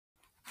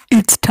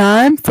It's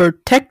time for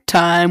Tech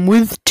Time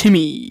with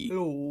Timmy.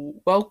 Hello,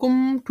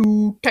 welcome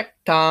to Tech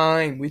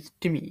Time with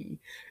Timmy.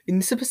 In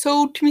this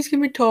episode, Timmy's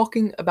going to be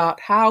talking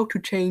about how to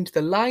change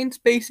the line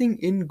spacing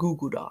in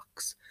Google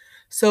Docs.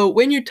 So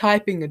when you're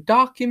typing a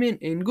document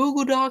in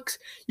Google Docs,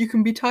 you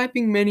can be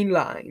typing many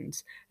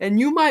lines, and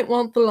you might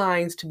want the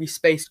lines to be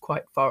spaced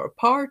quite far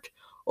apart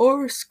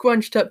or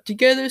scrunched up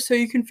together so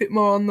you can fit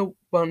more on the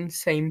one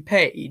same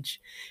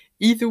page.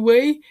 Either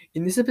way,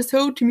 in this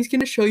episode, Timmy's going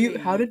to show you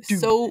how to do.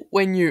 So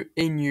when you're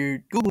in your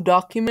Google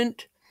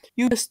document,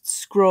 you just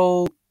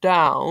scroll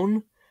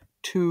down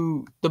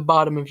to the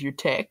bottom of your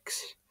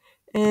text,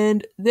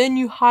 and then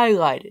you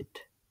highlight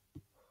it.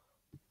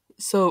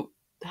 So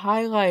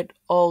highlight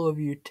all of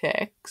your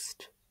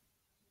text,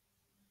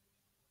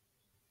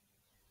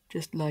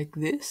 just like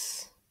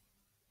this.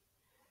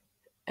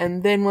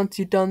 And then once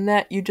you've done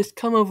that, you just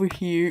come over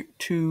here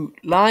to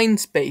line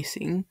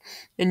spacing,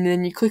 and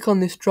then you click on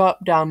this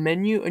drop down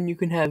menu, and you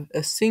can have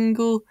a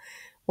single,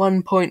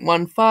 1.15,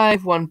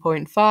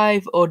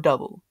 1.5, or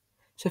double.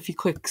 So if you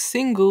click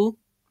single,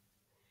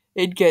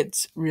 it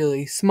gets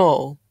really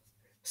small.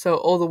 So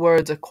all the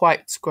words are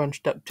quite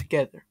scrunched up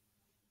together.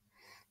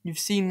 You've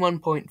seen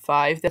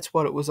 1.5, that's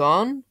what it was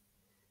on.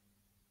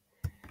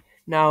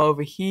 Now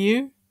over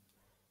here,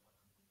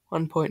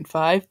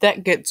 1.5,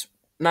 that gets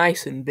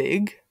nice and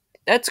big.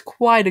 That's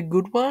quite a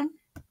good one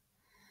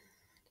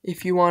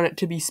if you want it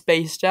to be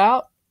spaced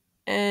out.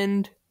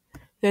 And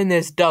then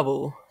there's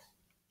double.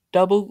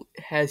 Double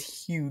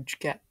has huge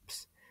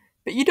gaps.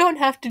 But you don't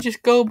have to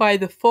just go by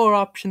the 4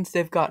 options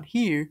they've got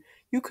here.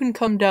 You can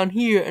come down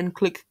here and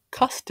click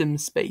custom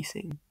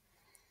spacing.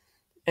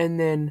 And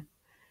then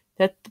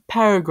that's the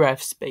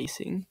paragraph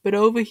spacing. But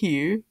over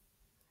here,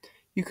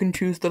 you can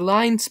choose the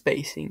line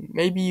spacing.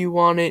 Maybe you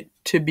want it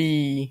to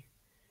be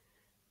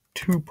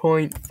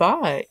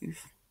 2.5.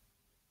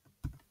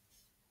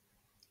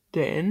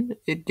 Then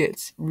it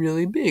gets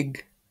really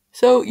big.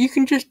 So you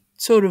can just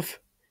sort of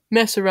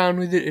mess around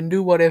with it and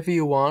do whatever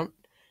you want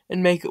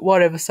and make it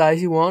whatever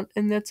size you want,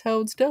 and that's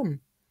how it's done.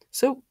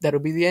 So that'll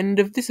be the end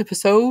of this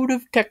episode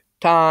of Tech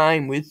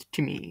Time with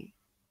Timmy.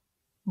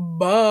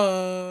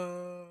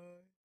 Bye.